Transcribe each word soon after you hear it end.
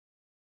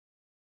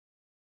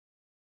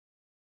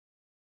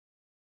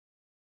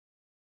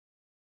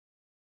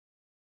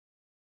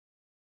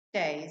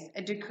days,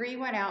 a decree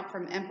went out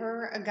from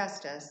Emperor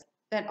Augustus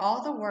that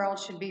all the world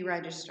should be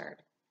registered.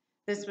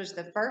 This was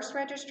the first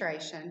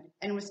registration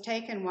and was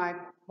taken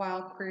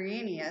while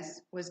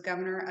Quirinius was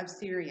governor of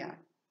Syria.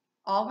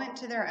 All went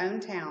to their own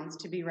towns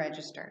to be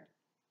registered.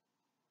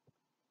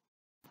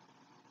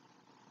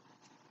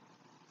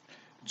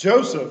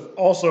 Joseph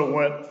also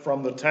went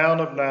from the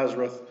town of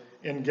Nazareth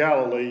in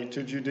Galilee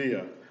to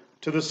Judea,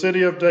 to the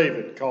city of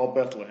David called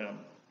Bethlehem,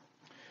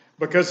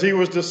 because he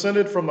was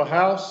descended from the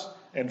house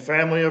and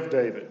family of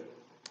David.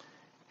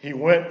 He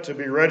went to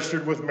be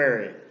registered with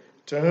Mary,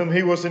 to whom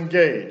he was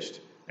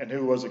engaged and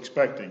who was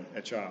expecting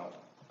a child.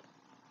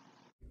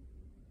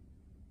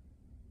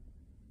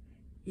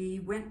 He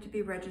went to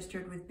be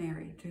registered with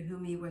Mary, to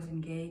whom he was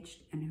engaged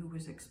and who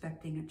was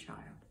expecting a child.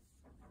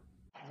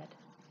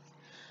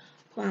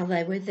 While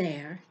they were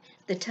there,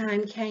 the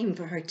time came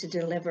for her to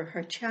deliver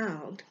her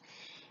child,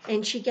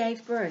 and she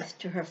gave birth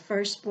to her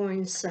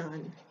firstborn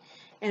son,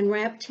 and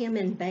wrapped him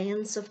in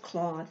bands of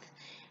cloth,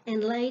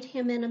 and laid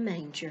him in a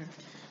manger,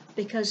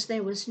 because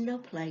there was no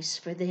place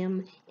for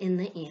them in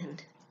the inn.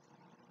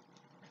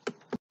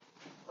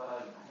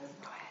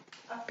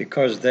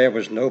 Because there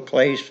was no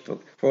place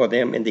for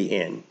them in the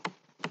inn.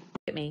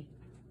 At me.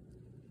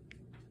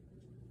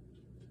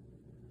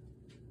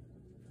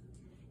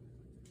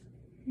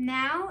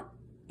 Now,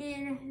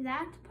 in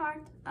that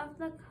part of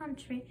the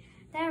country,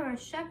 there were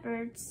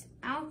shepherds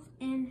out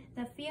in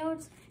the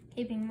fields,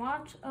 keeping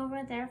watch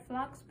over their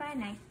flocks by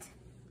night.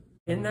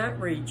 In that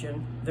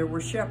region, there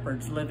were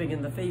shepherds living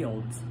in the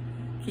fields,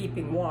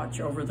 keeping watch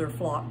over their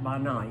flock by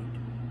night.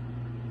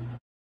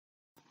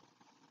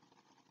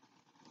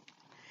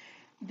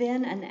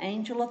 Then an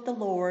angel of the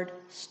Lord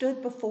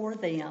stood before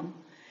them,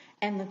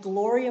 and the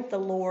glory of the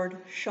Lord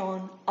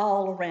shone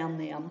all around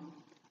them,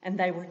 and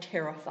they were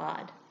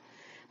terrified.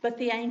 But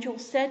the angel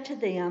said to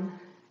them,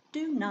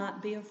 "Do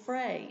not be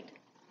afraid,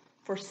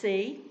 for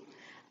see,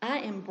 I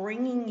am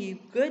bringing you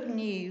good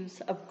news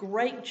of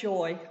great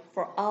joy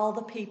for all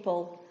the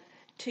people.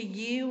 To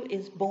you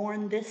is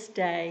born this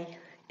day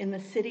in the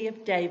city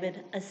of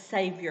David a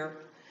Savior,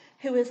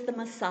 who is the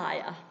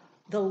Messiah,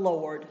 the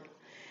Lord.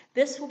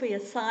 This will be a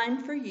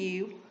sign for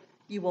you.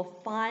 You will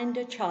find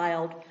a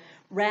child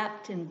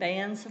wrapped in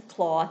bands of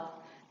cloth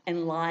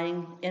and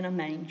lying in a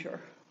manger."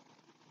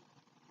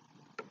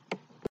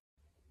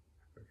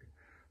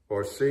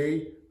 For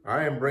see,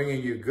 I am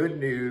bringing you good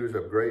news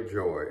of great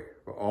joy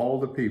for all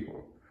the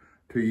people.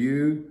 To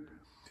you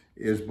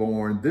is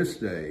born this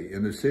day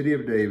in the city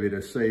of David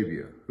a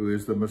Savior, who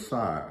is the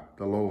Messiah,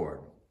 the Lord.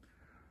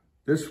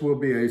 This will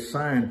be a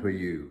sign for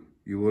you.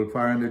 You will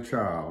find a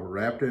child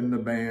wrapped in the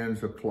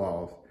bands of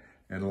cloth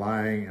and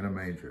lying in a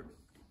manger.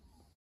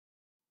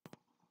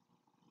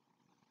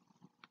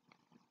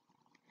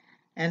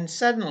 And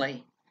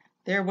suddenly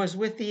there was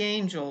with the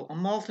angel a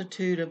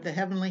multitude of the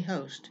heavenly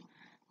host,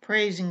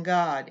 praising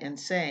God and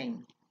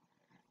saying,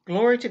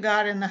 "Glory to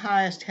God in the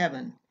highest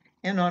heaven,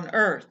 and on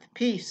earth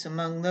peace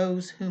among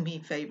those whom he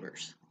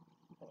favors."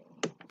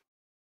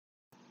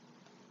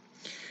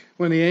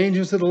 When the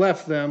angels had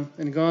left them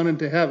and gone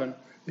into heaven,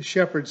 the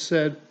shepherds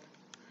said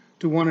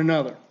to one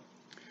another,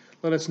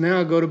 "Let us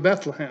now go to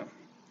Bethlehem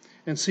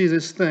and see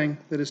this thing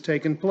that has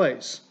taken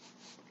place,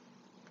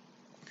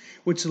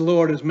 which the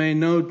Lord has made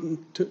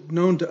known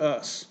to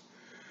us."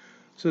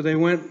 So they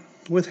went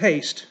with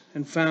haste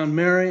and found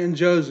Mary and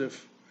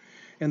Joseph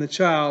and the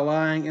child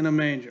lying in a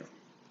manger.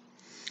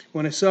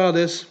 When they saw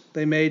this,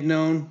 they made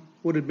known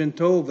what had been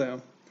told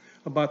them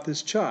about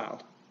this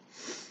child.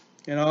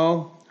 And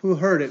all who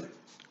heard it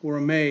were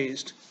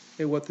amazed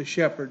at what the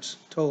shepherds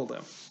told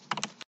them.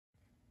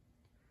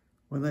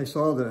 When they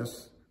saw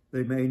this,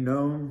 they made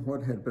known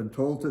what had been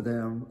told to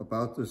them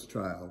about this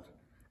child,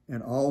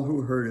 and all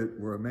who heard it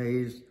were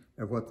amazed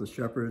at what the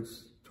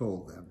shepherds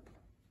told them.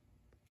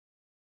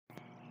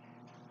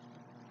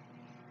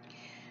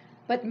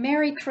 But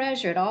Mary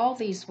treasured all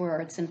these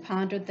words and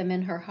pondered them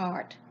in her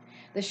heart.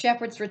 The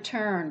shepherds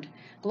returned,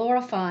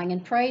 glorifying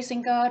and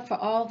praising God for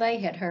all they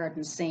had heard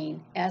and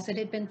seen, as it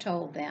had been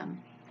told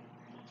them.